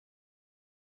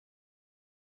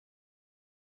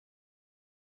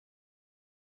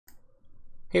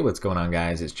Hey, what's going on,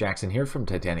 guys? It's Jackson here from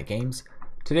Titanic Games.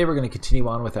 Today we're going to continue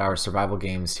on with our survival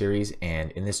games series, and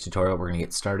in this tutorial we're going to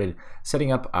get started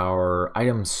setting up our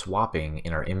item swapping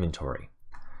in our inventory.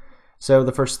 So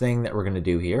the first thing that we're going to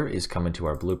do here is come into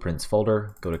our blueprints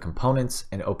folder, go to components,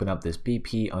 and open up this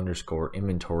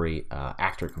BP_inventory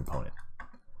actor component.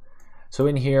 So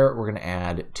in here we're going to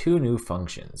add two new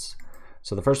functions.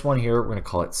 So the first one here, we're going to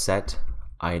call it set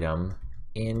item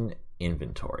in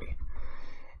inventory.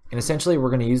 And essentially we're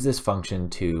going to use this function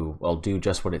to, well, do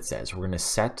just what it says. We're going to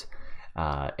set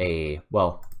I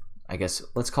guess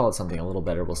let's call it something a little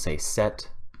better. We'll say set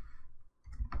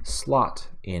slot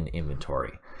in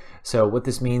inventory. So what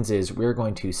this means is we're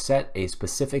going to set a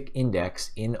specific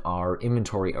index in our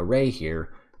inventory array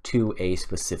here to a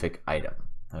specific item.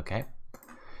 Okay.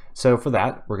 So for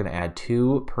that, we're going to add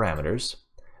two parameters.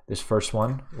 This first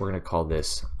one, we're going to call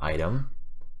this item,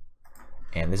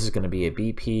 and this is going to be a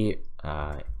BP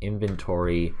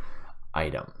inventory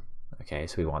item. Okay,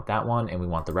 so we want that one, and we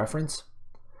want the reference.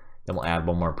 Then we'll add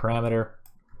one more parameter,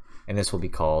 and this will be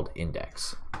called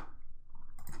index.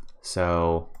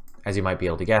 So as you might be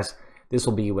able to guess, this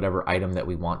will be whatever item that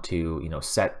we want to,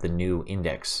 set the new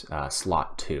index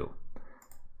slot to.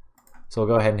 So we'll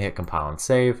go ahead and hit compile and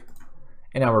save,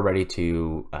 and now we're ready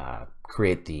to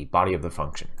create the body of the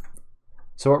function.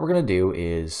 So what we're going to do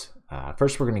is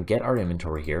first we're going to get our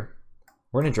inventory here.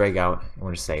 We're going to drag out and we're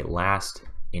going to say last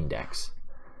index.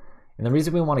 And the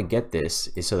reason we want to get this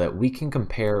is so that we can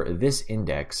compare this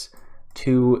index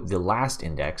to the last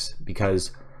index,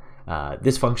 because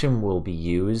this function will be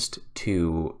used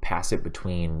to pass it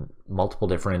between multiple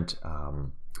different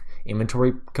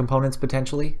inventory components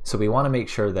potentially. So we want to make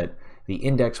sure that the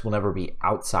index will never be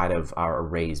outside of our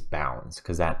array's bounds,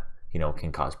 because that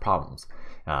can cause problems.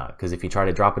 Because if you try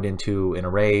to drop it into an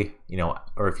array,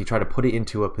 or if you try to put it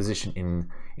into a position in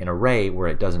an array where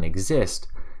it doesn't exist,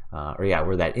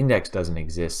 where that index doesn't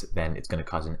exist, then it's going to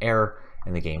cause an error,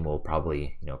 and the game will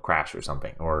probably crash or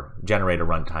something, or generate a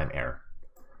runtime error.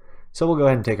 So we'll go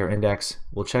ahead and take our index.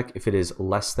 We'll check if it is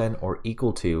less than or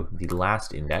equal to the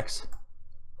last index.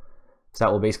 So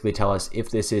that will basically tell us if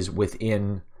this is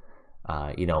within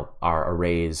our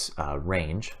array's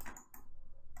range.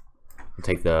 We'll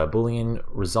take the Boolean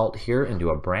result here and do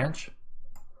a branch.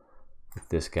 Lift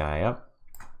this guy up.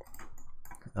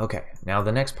 Okay, now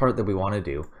the next part that we want to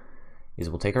do is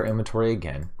we'll take our inventory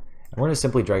again, and we're going to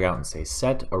simply drag out and say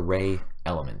set array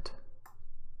element.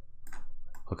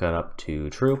 Hook that up to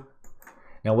true.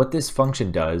 Now what this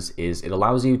function does is it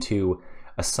allows you to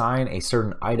assign a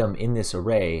certain item in this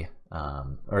array,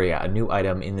 a new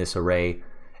item in this array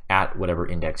at whatever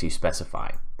index you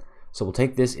specify. So we'll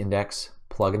take this index,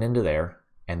 plug it into there,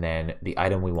 and then the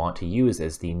item we want to use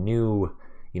as the new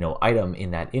item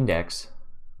in that index,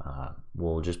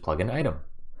 we'll just plug in item.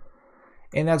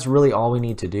 And that's really all we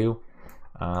need to do.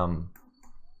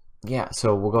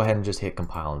 So we'll go ahead and just hit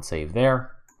compile and save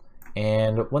there.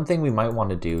 And one thing we might want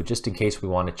to do, just in case we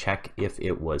want to check if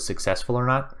it was successful or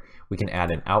not, we can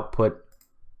add an output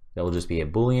that will just be a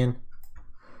Boolean,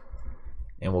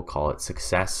 and we'll call it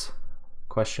success ?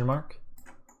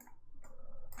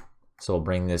 So we'll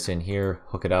bring this in here,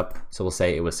 hook it up. So we'll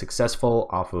say it was successful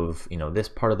off of this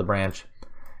part of the branch.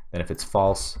 Then if it's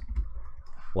false,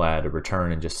 we'll add a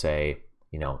return and just say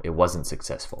it wasn't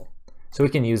successful. So we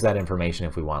can use that information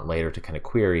if we want later to kind of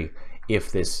query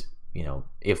if this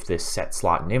set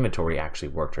slot in inventory actually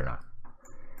worked or not.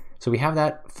 So we have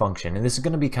that function, and this is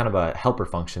going to be kind of a helper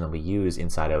function that we use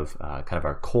inside of kind of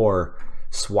our core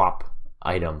swap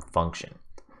item function.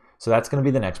 So that's going to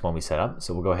be the next one we set up.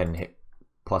 So we'll go ahead and hit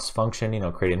plus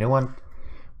function, create a new one.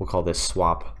 We'll call this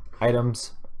swap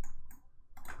items.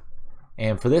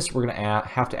 And for this, we're going to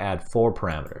have to add 4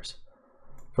 parameters.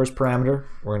 First parameter,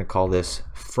 we're going to call this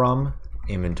from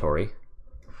inventory.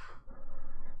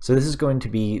 So this is going to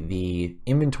be the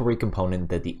inventory component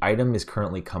that the item is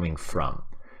currently coming from.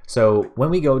 So when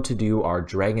we go to do our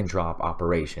drag and drop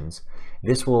operations,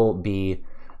 this will be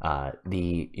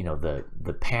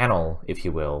the panel, if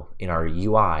you will, in our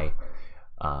UI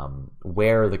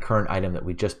where the current item that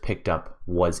we just picked up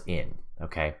was in.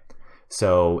 Okay,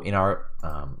 so in our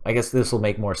I guess this will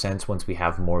make more sense once we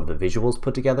have more of the visuals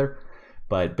put together,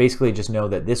 but basically just know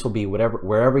that this will be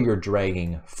wherever you're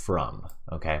dragging from.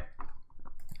 Okay,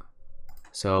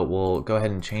 so we'll go ahead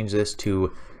and change this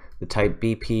to the type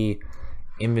BP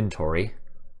inventory.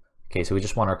 Okay, so we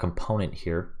just want our component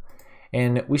here,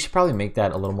 and we should probably make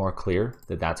that a little more clear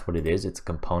that that's what it is. It's a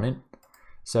component.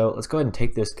 So let's go ahead and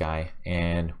take this guy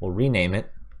and we'll rename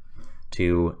it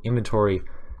to inventory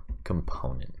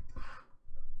component.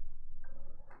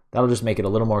 That'll just make it a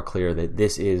little more clear that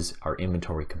this is our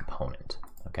inventory component.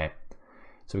 Okay,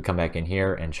 So we come back in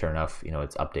here, and sure enough,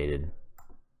 it's updated. You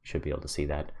should be able to see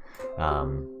that.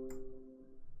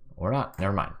 Or not,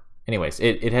 never mind. Anyways,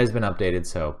 it has been updated,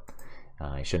 so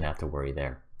you shouldn't have to worry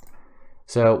there.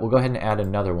 So we'll go ahead and add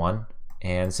another one.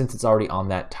 And since it's already on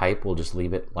that type, we'll just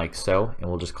leave it like so, and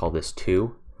we'll just call this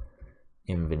to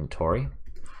inventory.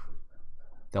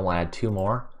 Then we'll add 2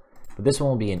 more, but this one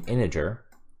will be an integer,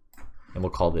 and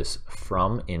we'll call this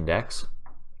from index.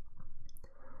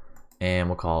 And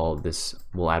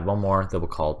we'll add 1 more that we'll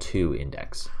call to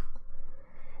index.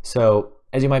 So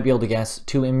as you might be able to guess,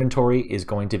 to inventory is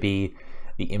going to be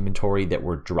the inventory that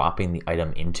we're dropping the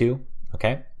item into,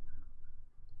 okay?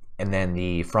 And then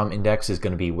the from index is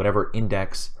going to be whatever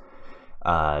index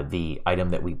the item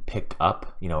that we picked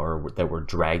up, or that we're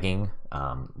dragging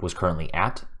was currently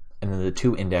at. And then the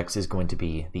to index is going to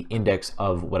be the index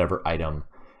of whatever item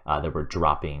that we're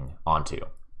dropping onto.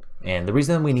 And the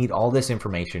reason we need all this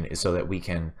information is so that we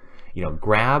can,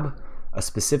 grab a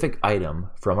specific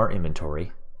item from our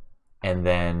inventory and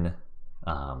then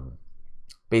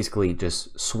basically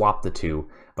just swap the two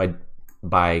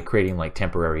by creating like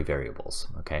temporary variables.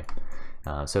 Okay,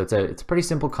 so it's a pretty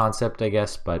simple concept, I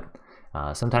guess, but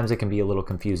sometimes it can be a little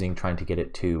confusing trying to get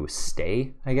it to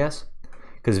stay, I guess,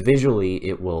 because visually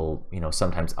it will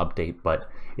sometimes update, but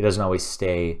it doesn't always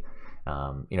stay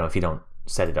if you don't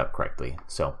set it up correctly.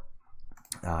 So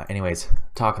anyways,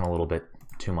 talking a little bit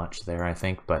too much there, I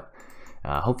think, but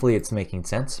hopefully it's making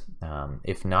sense.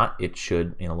 If not, it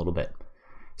should in a little bit.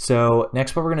 So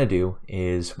next what we're going to do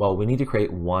is, well, we need to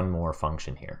create 1 more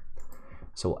function here.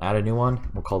 So we'll add a new one.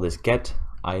 We'll call this get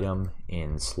item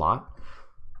in slot.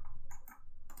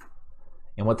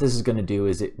 And what this is going to do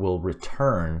is it will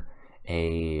return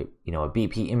a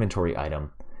BP inventory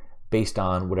item based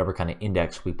on whatever kind of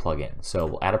index we plug in. So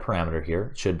we'll add a parameter here.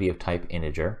 It should be of type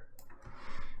integer.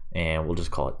 And we'll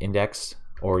just call it index,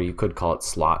 or you could call it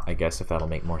slot, I guess, if that'll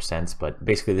make more sense. But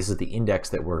basically this is the index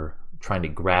that we're trying to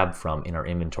grab from in our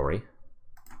inventory.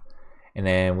 And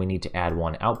then we need to add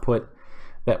 1 output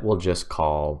that we'll just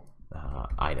call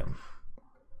item.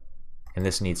 And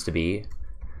this needs to be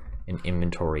an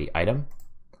inventory item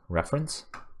reference.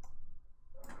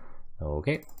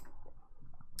 Okay.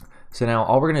 So now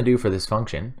all we're going to do for this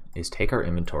function is take our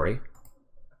inventory,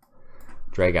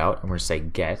 drag out, and we're going to say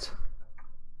get.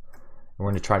 And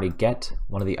we're going to try to get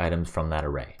one of the items from that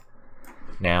array.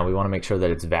 Now we want to make sure that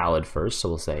it's valid first, so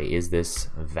we'll say, is this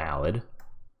valid?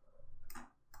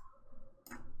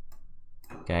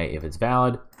 Okay, if it's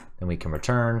valid, then we can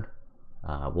return.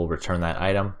 We'll return that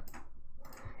item.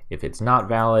 If it's not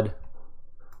valid,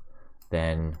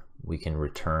 then we can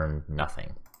return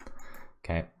nothing.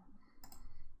 Okay.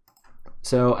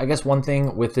 So I guess one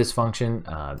thing with this function,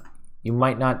 you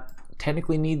might not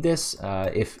technically need this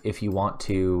if you want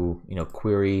to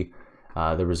query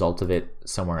the result of it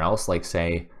somewhere else, like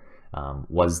say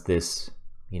was this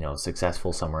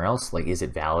successful somewhere else, like is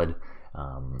it valid?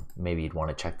 Maybe you'd want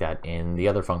to check that in the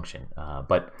other function,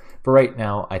 but for right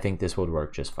now I think this would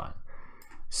work just fine.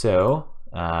 So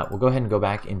we'll go ahead and go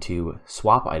back into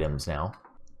swap items now,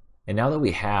 and now that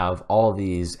we have all of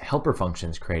these helper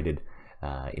functions created,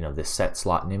 this set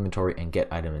slot in inventory and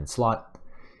get item in slot,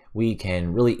 we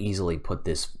can really easily put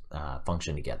this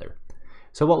function together.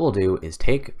 So what we'll do is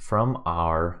take from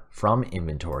our from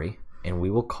inventory, and we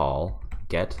will call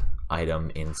get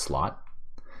item in slot.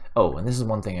 Oh, and this is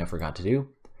one thing I forgot to do.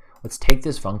 Let's take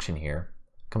this function here,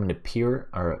 come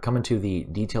into the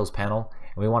details panel,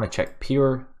 and we want to check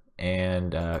pure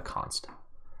and const.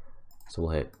 So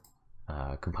we'll hit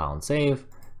compile and save,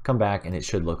 come back, and it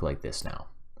should look like this now.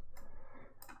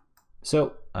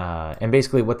 So and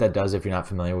basically what that does, if you're not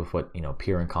familiar with what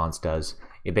pure and const does,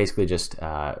 it basically just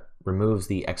removes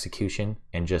the execution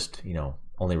and just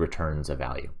only returns a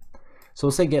value. So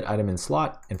we'll say get item in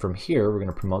slot, and from here we're going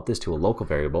to promote this to a local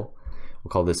variable.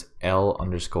 We'll call this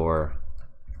L_from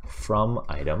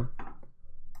item.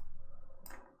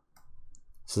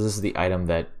 So this is the item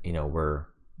that we're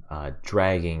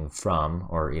dragging from,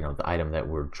 or the item that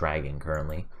we're dragging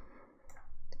currently.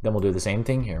 Then we'll do the same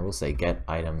thing here. We'll say get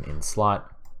item in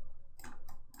slot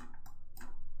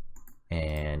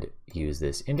and use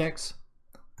this index.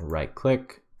 Right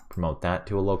click, promote that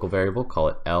to a local variable, call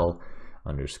it L_to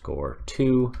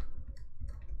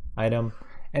item.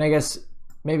 And I guess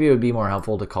maybe it would be more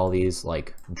helpful to call these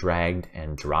like dragged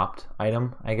and dropped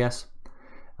item, I guess,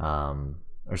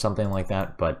 or something like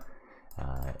that. But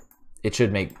it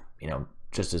should make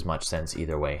just as much sense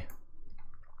either way.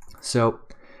 So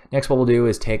next what we'll do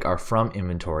is take our from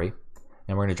inventory,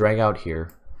 and we're going to drag out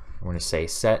here. We're going to say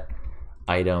set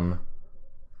item,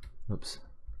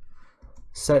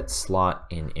 set slot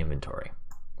in inventory.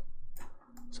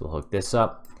 So we'll hook this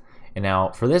up. And now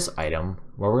for this item,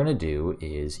 what we're going to do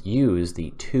is use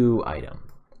the to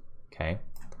item. Okay.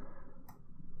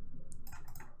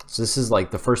 So this is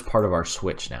like the first part of our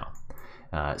switch now.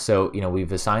 So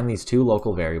we've assigned these two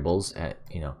local variables at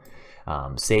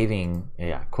saving,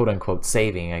 quote unquote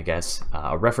saving, I guess,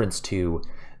 a reference to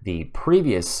the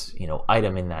previous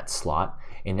item in that slot,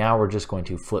 and now we're just going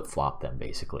to flip-flop them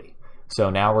basically. So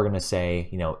now we're going to say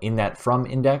in that from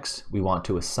index we want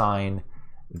to assign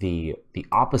the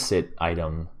opposite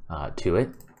item to it.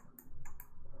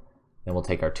 Then we'll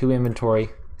take our to inventory,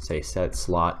 say set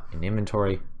slot in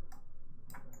inventory,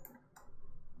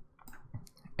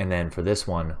 and then for this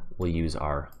one we'll use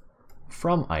our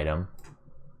from item.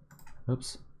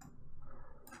 Oops,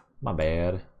 my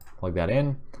bad. Plug that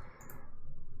in,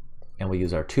 and we'll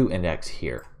use our to index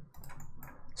here.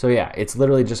 So yeah, it's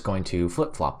literally just going to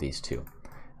flip-flop these two.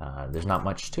 There's not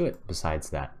much to it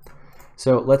besides that.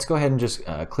 So let's go ahead and just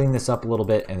clean this up a little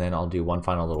bit, and then I'll do one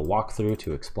final little walkthrough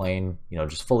to explain,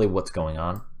 just fully what's going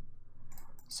on.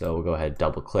 So we'll go ahead,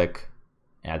 double click,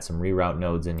 add some reroute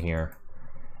nodes in here,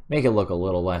 make it look a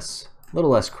little less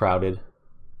crowded.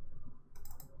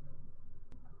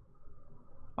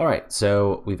 All right,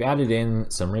 so we've added in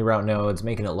some reroute nodes,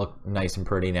 making it look nice and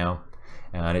pretty now,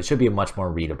 and it should be much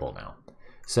more readable now.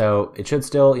 So it should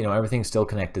still, everything's still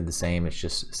connected the same, it's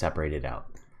just separated out.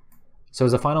 So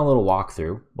as a final little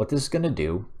walkthrough, what this is going to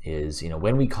do is,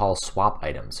 when we call swap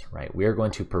items, right, we are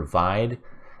going to provide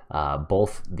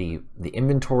both the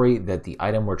inventory that the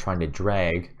item we're trying to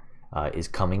drag is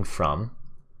coming from,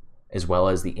 as well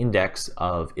as the index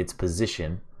of its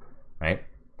position, right?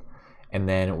 And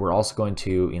then we're also going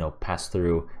to, pass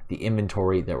through the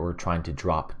inventory that we're trying to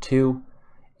drop to,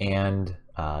 and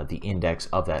the index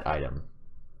of that item.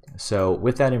 So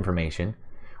with that information,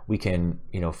 we can,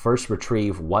 first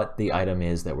retrieve what the item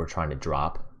is that we're trying to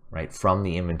drop, right, from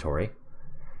the inventory,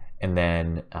 and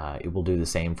then it will do the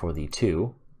same for the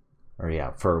to,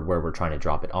 for where we're trying to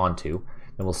drop it onto.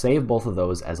 Then we'll save both of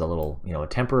those as a little, a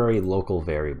temporary local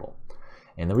variable.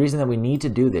 And the reason that we need to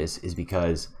do this is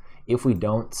because if we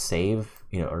don't save,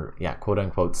 quote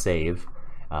unquote save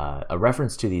a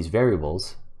reference to these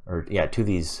variables, or to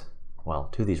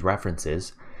these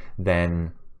references,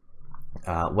 then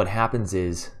what happens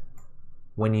is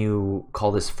when you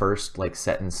call this first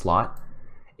set in slot,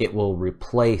 it will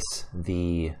replace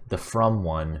the from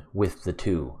one with the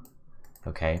to.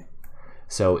 Okay,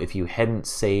 so if you hadn't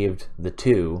saved the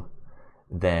to,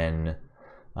 then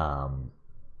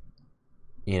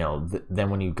then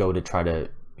when you go to try to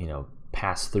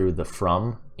pass through the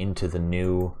from into the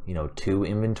new to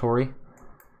inventory,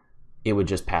 it would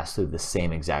just pass through the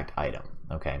same exact item,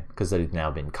 okay, because it has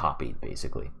now been copied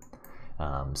basically.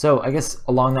 So I guess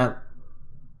along that,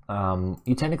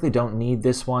 you technically don't need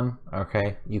this one,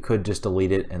 okay? You could just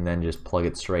delete it and then just plug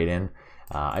it straight in.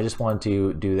 I just wanted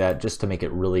to do that just to make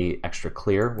it really extra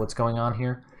clear what's going on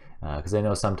here, because I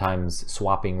know sometimes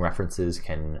swapping references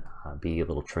can be a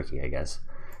little tricky, I guess.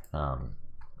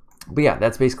 But yeah,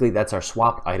 that's our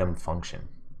swap item function.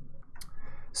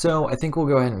 So I think we'll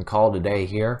go ahead and call it a day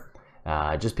here.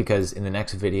 Just because in the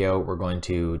next video we're going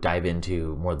to dive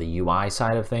into more the UI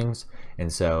side of things,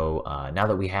 and so now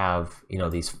that we have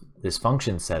this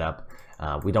function set up,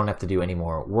 we don't have to do any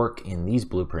more work in these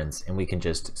blueprints, and we can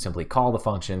just simply call the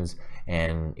functions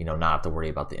and not have to worry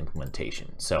about the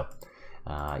implementation. So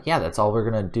yeah, that's all we're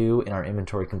gonna do in our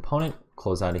inventory component.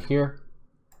 Close out of here.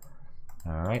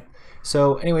 All right,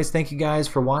 so anyways, thank you guys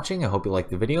for watching. I hope you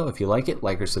liked the video. If you like it,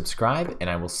 like or subscribe, and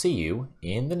I will see you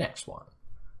in the next one.